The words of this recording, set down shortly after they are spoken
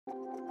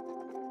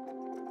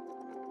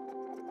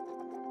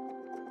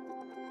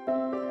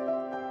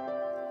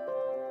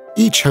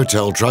Each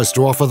hotel tries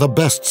to offer the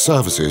best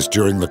services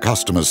during the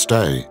customer's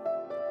stay,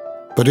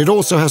 but it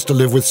also has to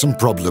live with some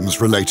problems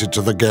related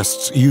to the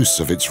guest's use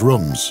of its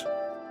rooms.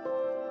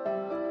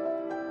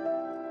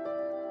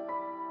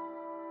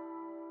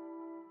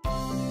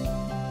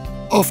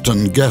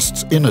 Often,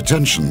 guests'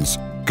 inattentions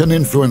can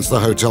influence the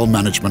hotel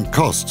management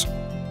costs,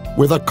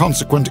 with a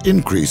consequent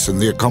increase in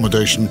the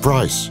accommodation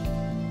price.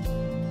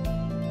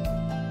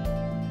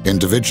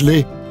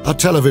 Individually, a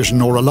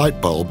television or a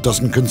light bulb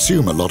doesn't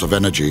consume a lot of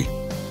energy.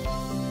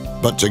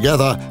 But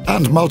together,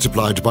 and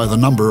multiplied by the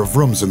number of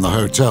rooms in the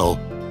hotel,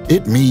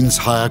 it means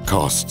higher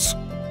costs,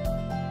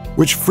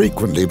 which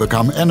frequently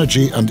become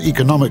energy and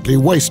economically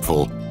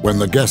wasteful when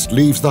the guest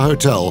leaves the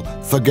hotel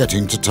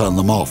forgetting to turn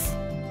them off.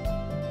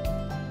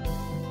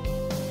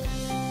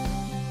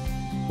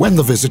 When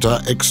the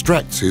visitor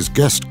extracts his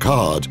guest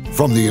card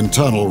from the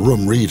internal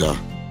room reader,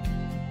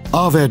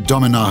 Ave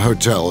Domina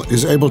Hotel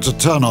is able to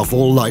turn off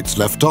all lights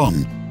left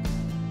on,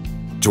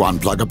 to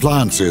unplug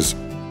appliances,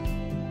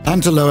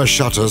 and to lower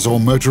shutters or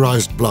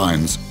motorized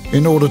blinds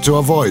in order to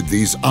avoid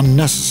these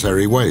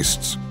unnecessary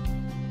wastes.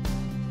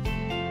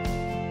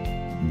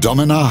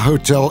 Domina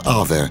Hotel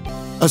Ave,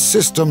 a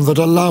system that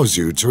allows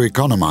you to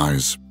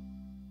economize.